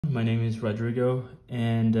everyone, my name is Rodrigo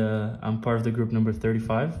and I'm part of the group number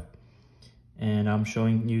 35, and I'm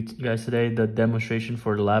showing you guys today the demonstration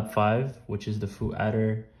for lab 5, which is the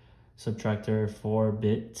Full-Adder Subtractor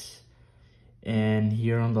 4-bit. And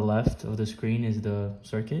here on the left of the screen is the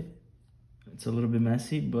circuit. It's a little bit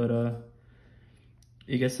messy, but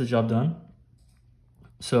it gets the job done.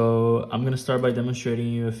 So I'm gonna start by demonstrating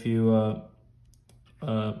you a few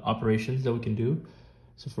operations that we can do.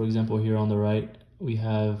 So for example, here on the right, we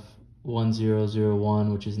have 1, 0, 0,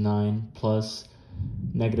 1, which is 9, plus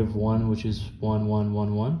 -1, which is 1, 1,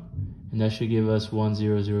 1, 1. And that should give us 1,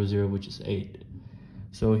 0, 0, 0, which is 8.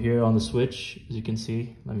 So here on the switch, as you can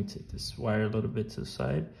see, let me take this wire a little bit to the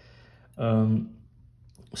side.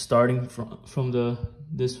 Starting from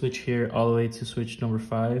this switch here all the way to switch number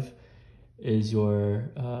 5 is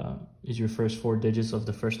your first 4 digits of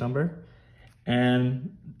the first number,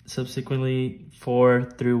 and subsequently 4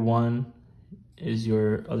 through 1 is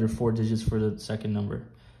your other 4 digits for the second number.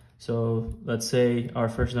 So let's say our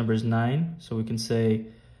first number is 9, so we can say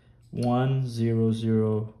 1, 0,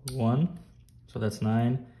 0, 1, so that's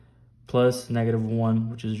 9, plus -1,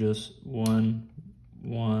 which is just 1,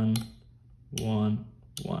 1, 1,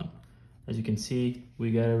 1. As you can see, we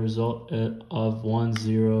get a result of 1,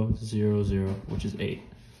 0, 0, 0, which is 8.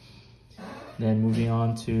 Then moving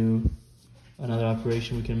on to another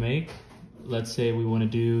operation we can make. Let's say we want to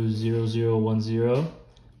do 0, 0, 1, 0,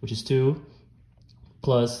 which is 2,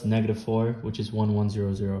 plus -4, which is 1, 1,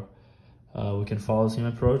 0, 0. We can follow the same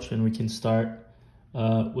approach, and we can start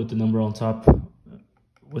with the number on top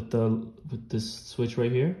with this switch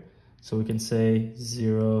right here. So we can say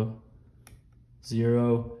 0,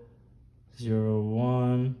 0, 0,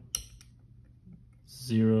 1,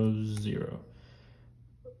 0, 0.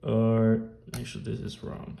 Or actually, this is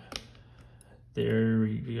wrong. There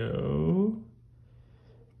we go.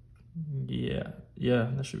 Yeah,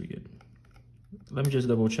 that should be good. Let me just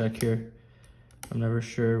double check here. I'm never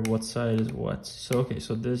sure what side is what. So okay,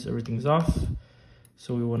 so everything's off.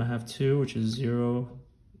 So we want to have 2, which is 0,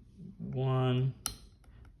 1,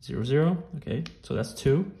 0, 0. Okay, so that's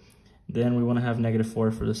 2. Then we want to have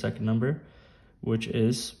 -4 for the second number, which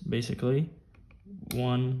is basically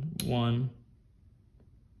 1, 1,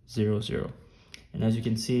 0, 0. And as you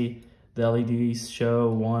can see, the LEDs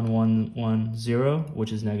show 1, 1, 1, 0,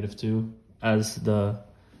 which is -2, as the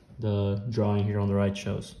drawing here on the right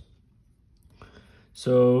shows.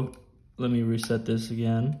 So let me reset this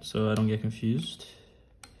again so I don't get confused.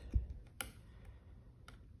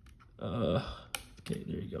 Okay,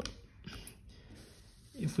 there you go.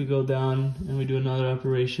 If we go down and we do another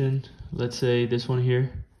operation, let's say this one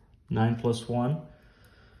here, 9 plus 1.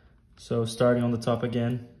 So starting on the top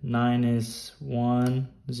again, 9 is 1,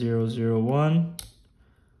 0, 0, 1,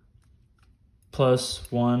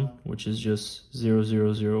 plus 1, which is just 0,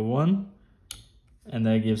 0, 0, 1. And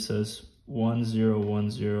that gives us 1, 0, 1,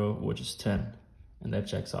 0, which is 10. And that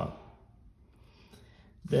checks off.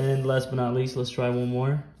 Then last but not least, let's try one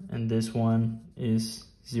more. And this one is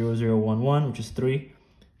 0, 0, 1, 1, which is 3,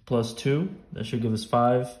 plus 2. That should give us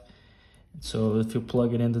 5. So if you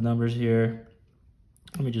plug it in the numbers here,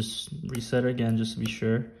 let me just reset it again just to be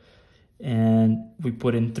sure. And we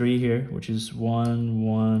put in 3 here, which is 1,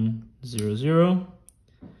 1, 0, 0.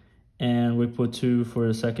 And we put 2 for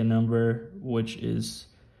the second number, which is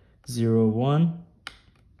 0, 1.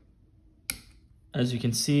 As you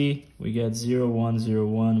can see, we get 0, 1, 0,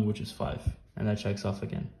 1, which is 5. And that checks off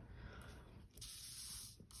again.